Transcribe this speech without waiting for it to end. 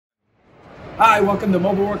Hi, welcome to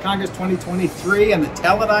Mobile World Congress 2023 and the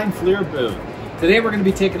Teledyne FLIR booth. Today we're going to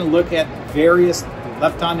be taking a look at various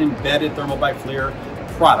Lepton embedded thermal by FLIR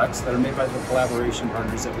products that are made by the collaboration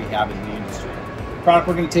partners that we have in the industry. The product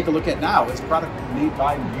we're going to take a look at now is a product made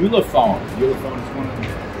by Ulefone. Ulefone is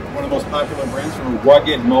one of the most popular brands from a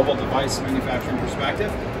rugged mobile device manufacturing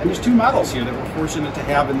perspective. And there's two models here that we're fortunate to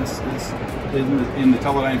have in the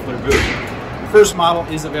Teledyne FLIR booth. The first model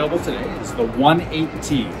is available today. It's the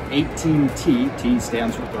 18T. 18T, T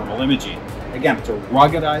stands for thermal imaging. Again, it's a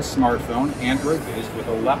ruggedized smartphone, Android-based, with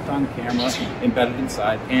a Lepton camera embedded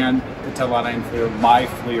inside and the Teledyne FLIR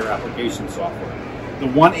MyFLIR application software. The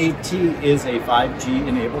 18T is a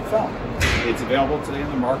 5G-enabled phone. It's available today in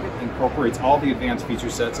the market, incorporates all the advanced feature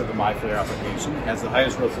sets of the MyFLIR application, has the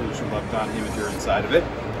highest resolution Lepton imager inside of it,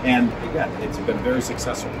 and again, it's been a very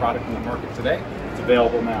successful product in the market today. It's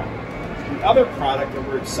available now. The other product that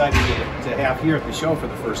we're excited to have here at the show for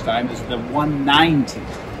the first time is the 19T.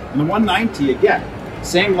 And the 19T, again,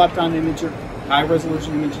 same Lepton imager, high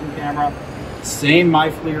resolution imaging camera, same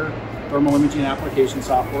MyFLIR thermal imaging application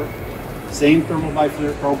software, same Thermal by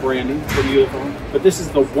FLIR Pro branding for the Ulefone, but this is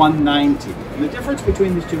the 19T. And the difference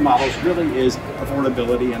between these two models really is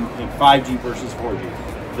affordability and 5G versus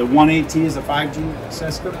 4G. The 18T is a 5G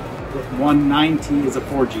system, the 19T is a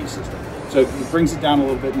 4G system. So it brings it down a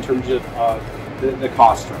little bit in terms of the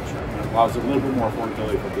cost structure. And it allows a little bit more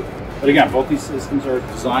affordability for people. But again, both these systems are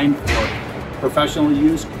designed for professional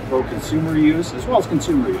use, for consumer use, as well as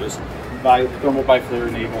consumer use by Thermal by FLIR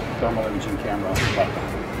enabled thermal imaging camera.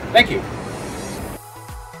 Thank you.